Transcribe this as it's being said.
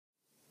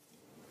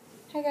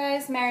Hi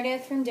guys,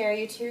 Meredith from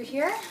Dare2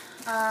 here,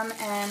 and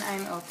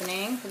I'm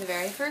opening for the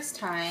very first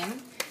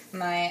time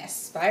my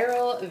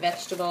spiral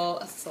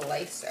vegetable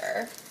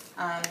slicer.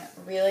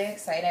 Really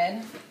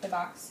excited. The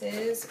box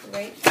is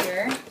right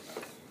here.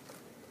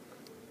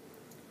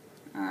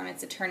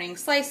 It's a turning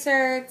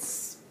slicer.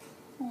 It's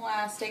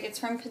plastic. It's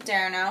from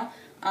Paderno.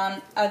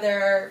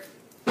 Other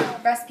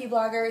recipe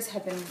bloggers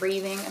have been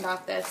raving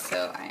about this,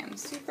 so I am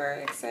super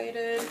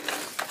excited.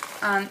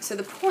 So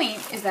the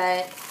point is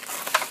that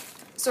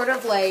sort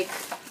of like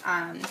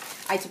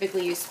I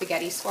typically use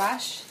spaghetti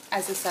squash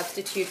as a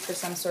substitute for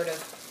some sort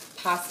of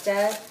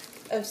pasta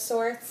of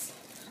sorts.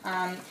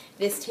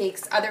 This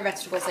takes other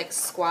vegetables like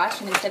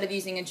squash, and instead of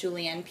using a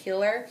julienne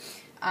peeler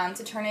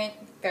to turn it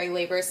very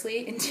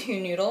laboriously into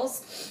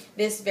noodles,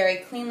 this very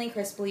cleanly,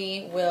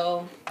 crisply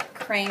will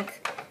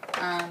crank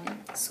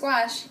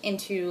squash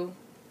into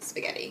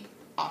spaghetti.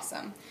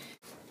 Awesome.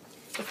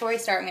 Before we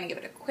start, I'm going to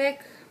give it a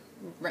quick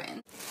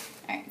rinse.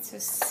 Alright, so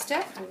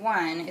step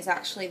one is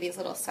actually these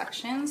little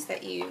sections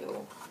that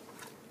you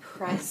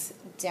press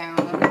down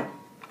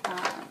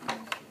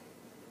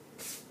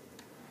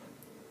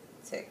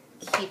to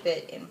keep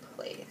it in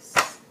place.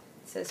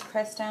 It says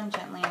press down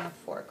gently on the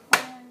four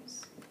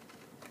corners.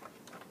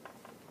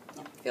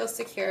 Yeah, feels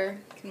secure.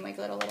 You can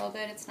wiggle it a little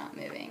bit, it's not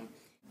moving.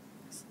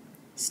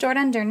 Stored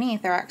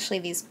underneath are actually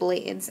these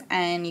blades,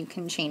 and you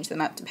can change them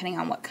up depending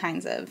on what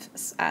kinds of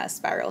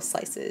spiral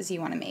slices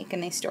you want to make,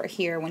 and they store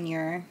here when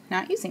you're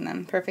not using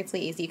them. Perfectly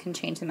easy, you can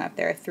change them up.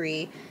 There are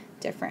 3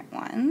 different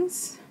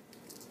ones.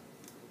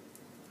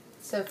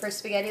 So for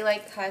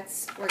spaghetti-like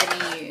cuts, we're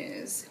going to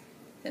use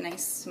the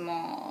nice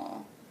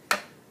small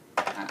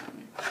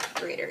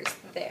graters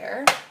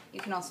there.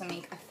 You can also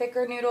make a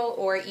thicker noodle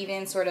or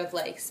even sort of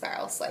like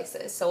spiral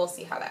slices, so we'll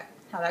see how that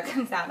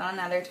comes out on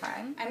another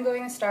time. I'm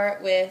going to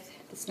start with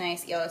this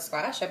nice yellow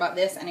squash. I bought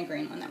this and a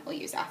green one that we'll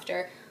use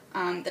after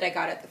that I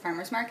got at the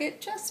farmer's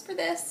market just for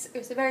this. It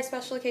was a very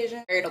special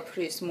occasion. It'll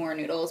produce more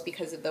noodles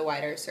because of the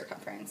wider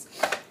circumference.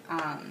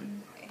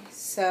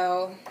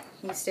 So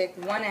you stick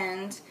one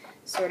end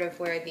sort of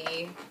where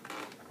the,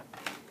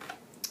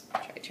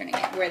 try turning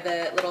it, where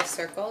the little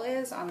circle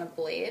is on the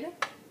blade.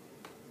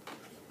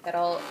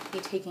 That'll be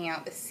taking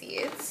out the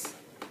seeds.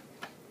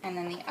 And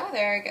then the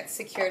other gets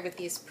secured with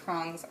these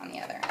prongs on the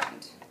other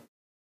end.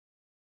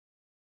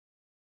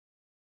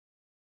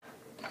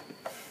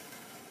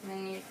 And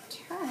then you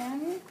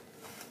turn.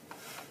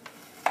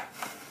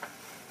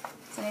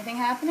 Is anything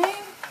happening?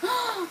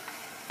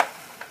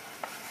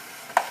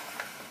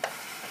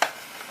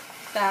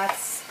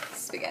 That's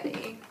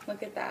spaghetti.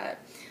 Look at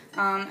that.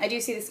 I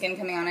do see the skin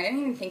coming on. I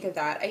didn't even think of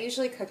that. I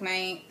usually cook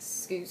my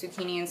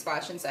zucchini and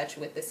squash and such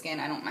with the skin.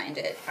 I don't mind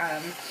it.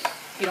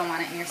 If you don't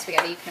want it in your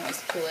spaghetti, you can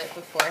always peel it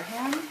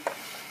beforehand.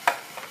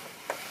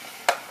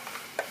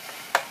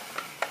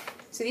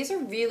 So these are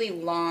really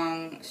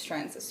long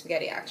strands of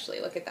spaghetti, actually.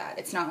 Look at that.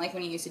 It's not like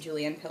when you use a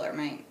julienne peeler,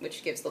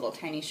 which gives little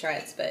tiny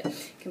shreds, but you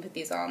can put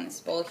these all in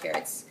this bowl here.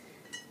 It's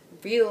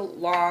real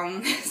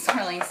long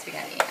swirling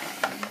spaghetti.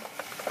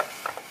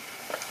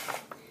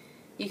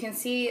 You can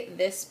see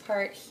this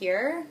part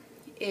here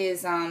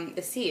is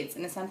the seeds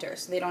in the center,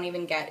 so they don't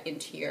even get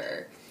into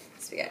your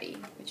spaghetti,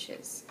 which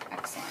is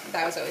excellent.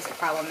 That was always a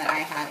problem that I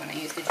had when I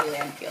used a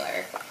julienne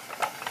peeler.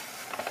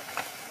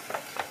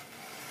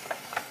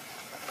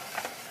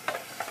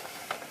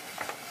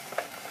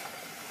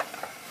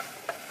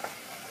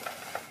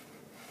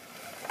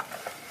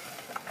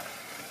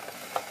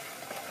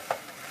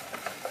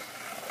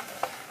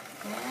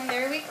 And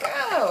there we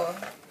go.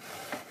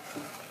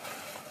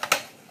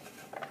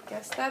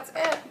 Guess that's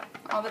it.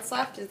 All that's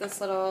left is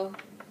this little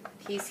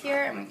piece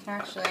here, and we can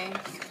actually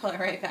pull it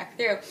right back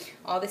through.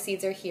 All the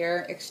seeds are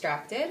here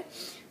extracted.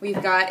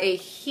 We've got a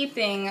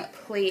heaping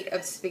plate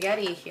of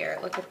spaghetti here.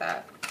 Look at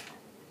that.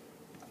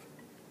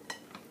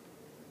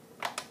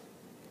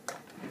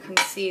 You can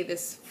see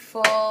this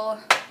full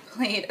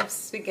plate of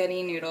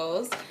spaghetti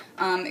noodles.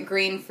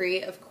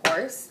 Grain-free, of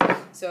course.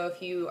 So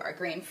if you are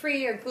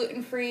grain-free or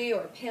gluten-free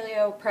or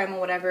paleo, primal,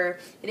 whatever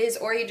it is,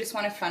 or you just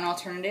want a fun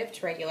alternative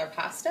to regular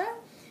pasta,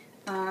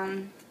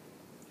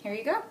 here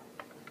you go.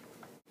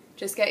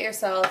 Just get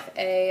yourself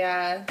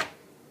a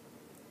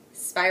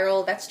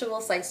spiral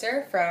vegetable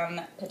slicer from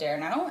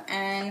Paderno,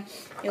 and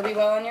you'll be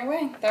well on your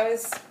way. That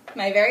was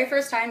my very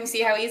first time. You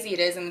see how easy it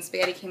is, and the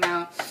spaghetti came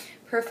out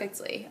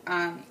perfectly.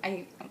 I'm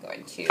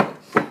going to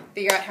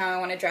figure out how I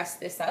want to dress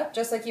this up.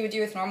 Just like you would do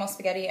with normal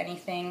spaghetti,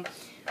 anything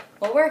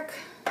will work.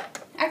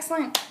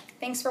 Excellent.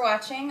 Thanks for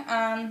watching.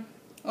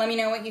 Let me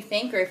know what you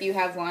think, or if you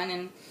have one,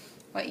 and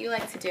what you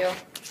like to do.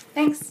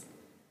 Thanks.